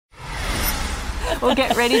Well,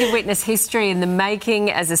 get ready to witness history in the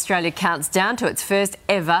making as Australia counts down to its first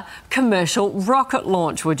ever commercial rocket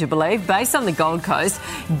launch, would you believe? Based on the Gold Coast,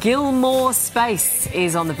 Gilmore Space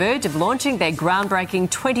is on the verge of launching their groundbreaking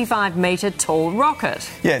 25-metre tall rocket.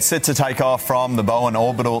 Yeah, it's set to take off from the Bowen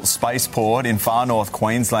Orbital Spaceport in far north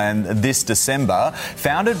Queensland this December.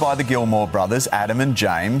 Founded by the Gilmore brothers, Adam and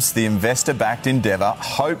James, the investor-backed endeavour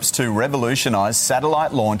hopes to revolutionise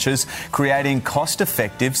satellite launches, creating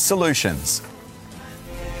cost-effective solutions.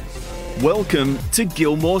 Welcome to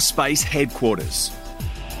Gilmore Space Headquarters,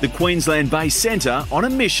 the Queensland-based centre on a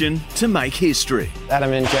mission to make history.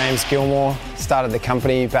 Adam and James Gilmore started the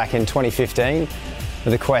company back in 2015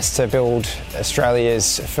 with a quest to build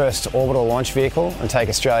Australia's first orbital launch vehicle and take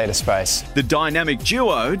Australia to space. The dynamic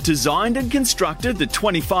duo designed and constructed the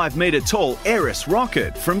 25-metre tall Aeris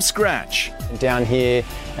rocket from scratch. Down here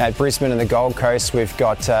at Brisbane and the Gold Coast, we've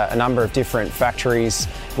got a number of different factories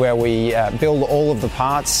where we build all of the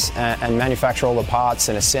parts and manufacture all the parts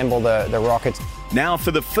and assemble the rockets. Now,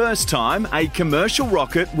 for the first time, a commercial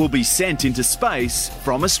rocket will be sent into space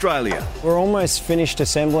from Australia. We're almost finished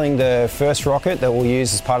assembling the first rocket that we'll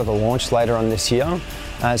use as part of the launch later on this year.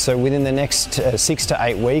 So within the next 6 to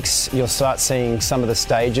 8 weeks, you'll start seeing some of the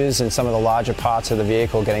stages and some of the larger parts of the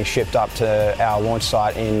vehicle getting shipped up to our launch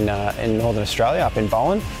site in Northern Australia, up in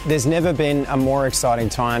Bowen. There's never been a more exciting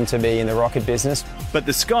time to be in the rocket business. But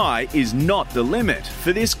the sky is not the limit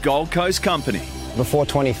for this Gold Coast company. Before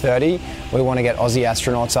 2030, we want to get Aussie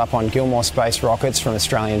astronauts up on Gilmore Space rockets from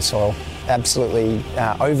Australian soil. Absolutely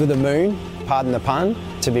over the moon, pardon the pun,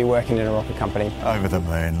 to be working in a rocket company. Over the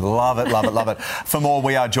moon. Love it, love it, love it. For more,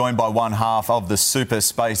 we are joined by one half of the Super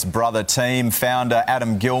Space Brother team, founder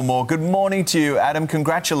Adam Gilmore. Good morning to you, Adam.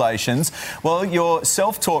 Congratulations. Well, you're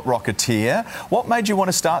self-taught rocketeer. What made you want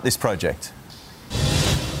to start this project?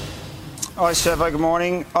 Hi, Chavo. Good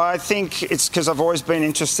morning. I think it's because I've always been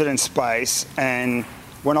interested in space, and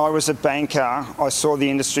when I was a banker, I saw the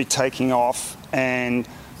industry taking off, and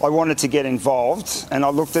I wanted to get involved. And I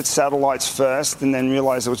looked at satellites first, and then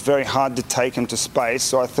realised it was very hard to take them to space.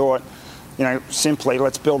 So I thought, simply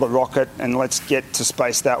let's build a rocket and let's get to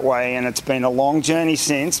space that way. And it's been a long journey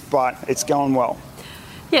since, but it's going well.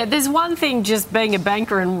 Yeah, there's one thing just being a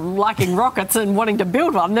banker and liking rockets and wanting to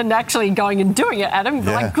build one than actually going and doing it, Adam.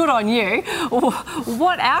 Yeah. Like, good on you.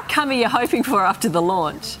 What outcome are you hoping for after the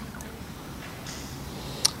launch?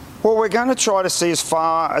 Well, we're going to try to see as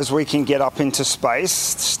far as we can get up into space.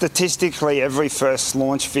 Statistically, every first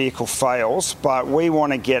launch vehicle fails, but we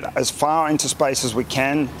want to get as far into space as we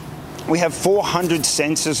can. We have 400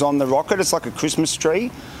 sensors on the rocket. It's like a Christmas tree.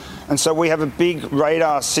 And so we have a big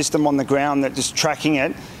radar system on the ground that is tracking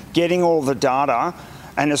it, getting all the data,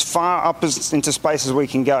 and as far up into space as we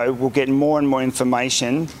can go, we'll get more and more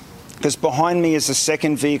information, because behind me is the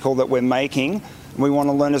second vehicle that we're making. We want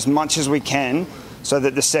to learn as much as we can so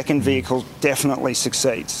that the second vehicle definitely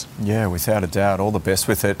succeeds. Yeah, without a doubt. All the best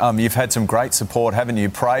with it. You've had some great support, haven't you?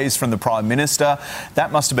 Praise from the Prime Minister.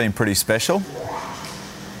 That must have been pretty special.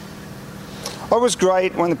 It was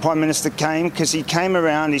great when the Prime Minister came, because he came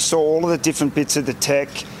around, he saw all of the different bits of the tech.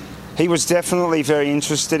 He was definitely very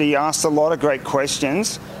interested. He asked a lot of great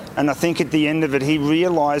questions. And I think at the end of it, he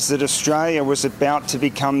realised that Australia was about to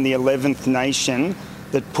become the 11th nation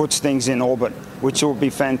that puts things in orbit, which will be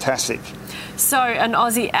fantastic. So an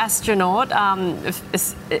Aussie astronaut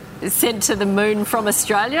sent to the moon from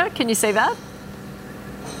Australia. Can you see that?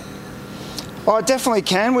 Oh, I definitely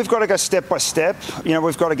can. We've got to go step by step.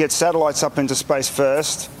 We've got to get satellites up into space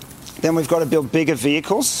first. Then we've got to build bigger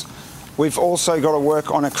vehicles. We've also got to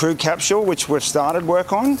work on a crew capsule, which we've started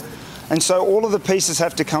work on. And so all of the pieces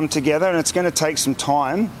have to come together, and it's going to take some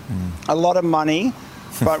time, a lot of money,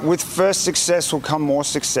 but with first success will come more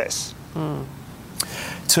success.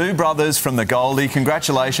 Two brothers from the Goldie.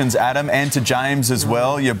 Congratulations, Adam, and to James as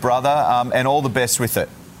well, your brother, and all the best with it.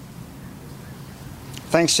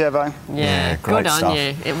 Thanks, Chavo. Yeah, great good stuff. on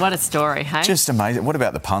you. What a story, hey? Just amazing. What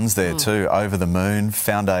about the puns there too? Over the moon,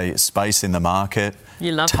 found a space in the market,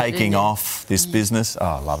 You love taking it, off this business. Oh,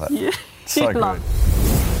 I love it. Yeah. So You good. love it.